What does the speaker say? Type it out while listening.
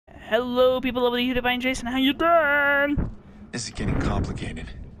Hello, people over the YouTube. I'm Jason. How you doing? This is getting complicated.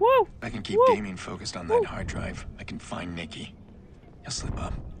 Woo! If I can keep Damien focused on that hard drive, I can find Nikki. He'll slip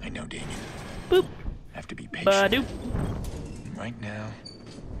up. I know Damien. Boop. Have to be patient. Ba-doop. Right now,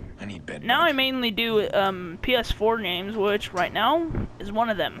 I need bed. Now I mainly do PS4 games, which right now is one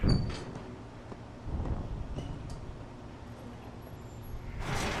of them.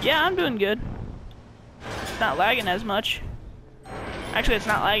 Yeah, I'm doing good. It's not lagging as much. Actually, it's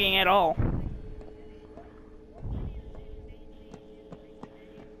not lagging at all.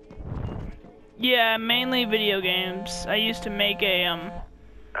 Yeah, mainly video games. I used to make a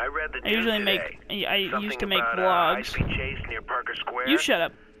I used to make vlogs. Chase near Parker Square You shut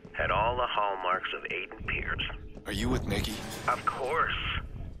up. had all the hallmarks of Aiden Pierce. Are you with Nikki? Of course.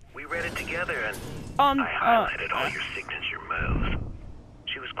 We read it together and I highlighted all your signature moves.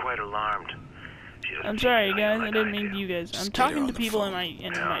 She was quite alarmed. She doesn't I'm seem sorry, to know guys. like I didn't do. mean you guys. I'm Just get her talking on to the people in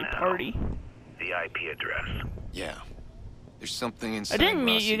phone. my party. The IP address. Yeah. There's something inside. didn't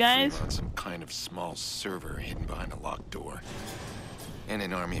meet Rossi you guys. Fremont, some kind of small server hidden behind a locked door. And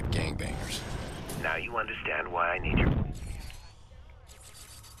an army of gangbangers. Now you understand why I need your...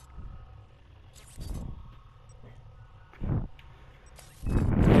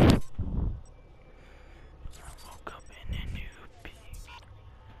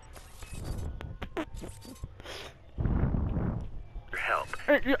 help.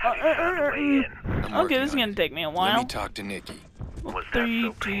 Okay, this is gonna take me a Let while. me talk to Nikki. Was that 3, so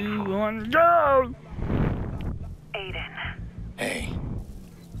 2, painful? 1, go! Aiden, Hey,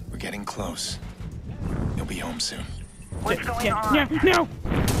 we're getting close. You'll be home soon. what's going on? No!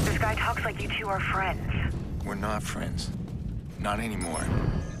 This guy talks like you two are friends. We're not friends. Not anymore.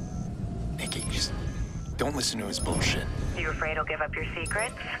 Nikki, just don't listen to his bullshit. You afraid he'll give up your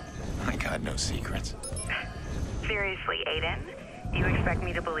secrets? I got no secrets. Seriously, Aiden? You expect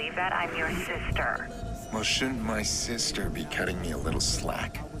me to believe that I'm your sister? Well, shouldn't my sister be cutting me a little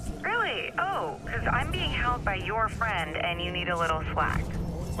slack? Really? Oh, because I'm being held by your friend and you need a little slack.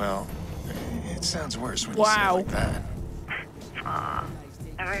 Well, it sounds worse when you say it like that. Aw.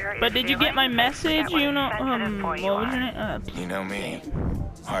 Have I hurt But your did you get my feelings? message? Forget You know, what a sensitive boy what you was are. your name? You know me.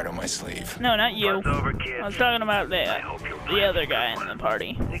 Heart on my sleeve. No, not you. It's over, kids. I was talking about I hope you're the other guy in the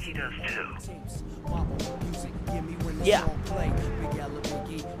party. Nikki does too. Yeah.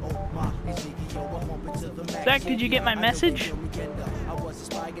 Zach, did you get my message?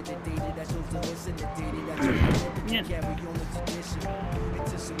 Yeah.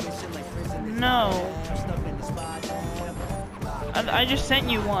 No. I just sent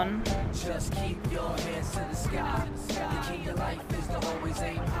you one.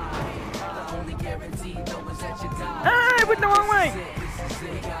 Ah, I went the wrong way.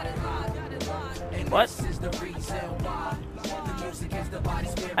 What?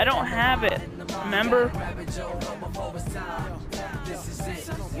 I don't have it. Remember?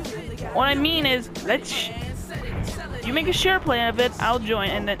 What I mean is, you make a share play of it, I'll join,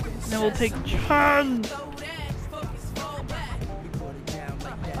 and then we'll take turns.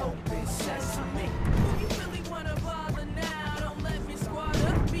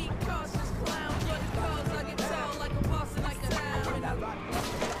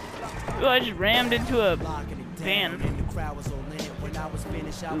 Ooh, I just rammed into a van.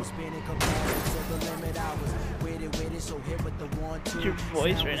 Your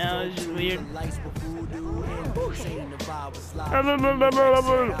voice right now is just weird.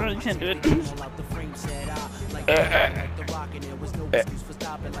 I can't do it.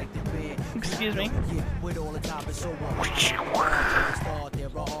 Excuse me.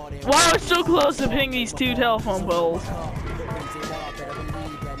 Wow, it's so close to hitting these two telephone poles.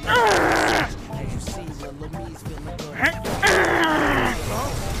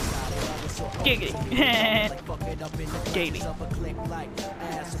 Giggity. Giggity.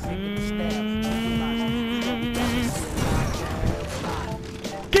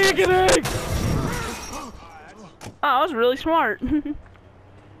 Giggity! Oh, that was really smart.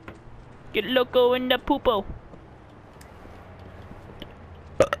 Get loco in the poopo.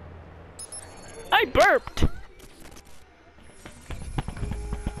 I burped. I'm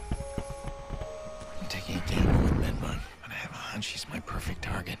taking a gamble with Medbug, but I have a hunch he's my perfect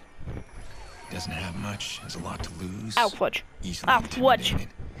target. He doesn't have much, has a lot to lose. Ow, fudge. Easily Ow, fudge. intimidated,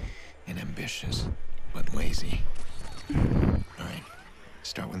 and ambitious, but lazy. Alright,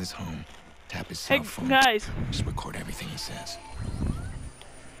 start with his home. Tap his Hey, cell phone. guys. Just record everything he says.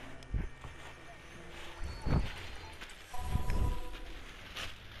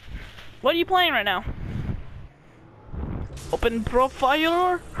 What are you playing right now? Open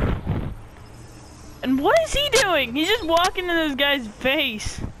Profiler? And what is he doing? He's just walking in this guy's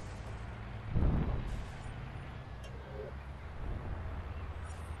face.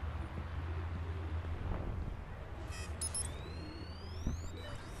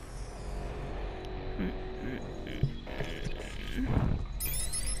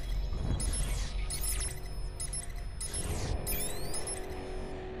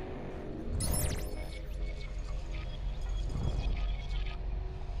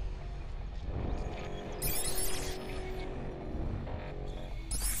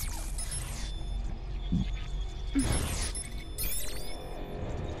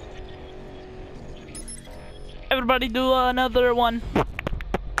 Everybody do another one.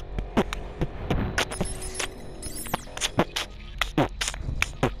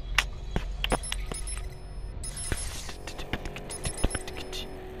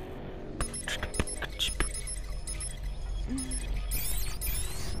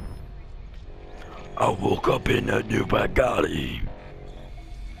 I woke up in a new Bugatti.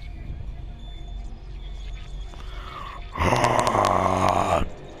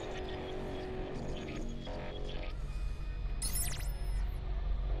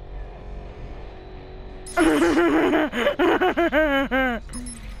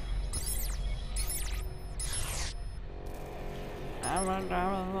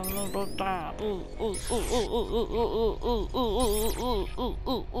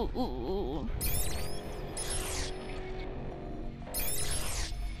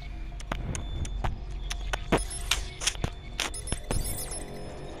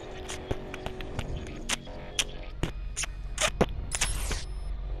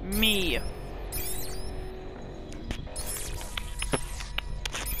 Me.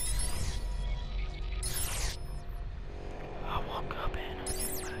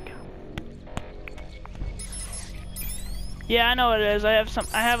 Yeah, I know what it is. I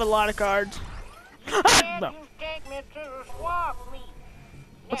have a lot of cards. No.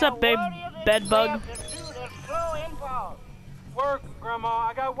 What's up, babe? Bed bug? Work, Grandma.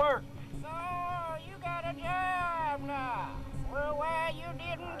 I got work. So, you got a job now. Well, why you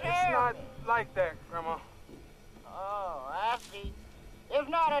didn't tell It's not me? like that, Grandma. Oh, I see. It's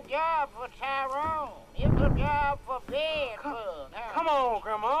not a job for Tyrone. It's a job for Bedbug. Come on,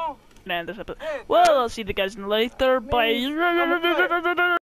 Grandma. And this episode. Well, I'll see you guys later. Bye.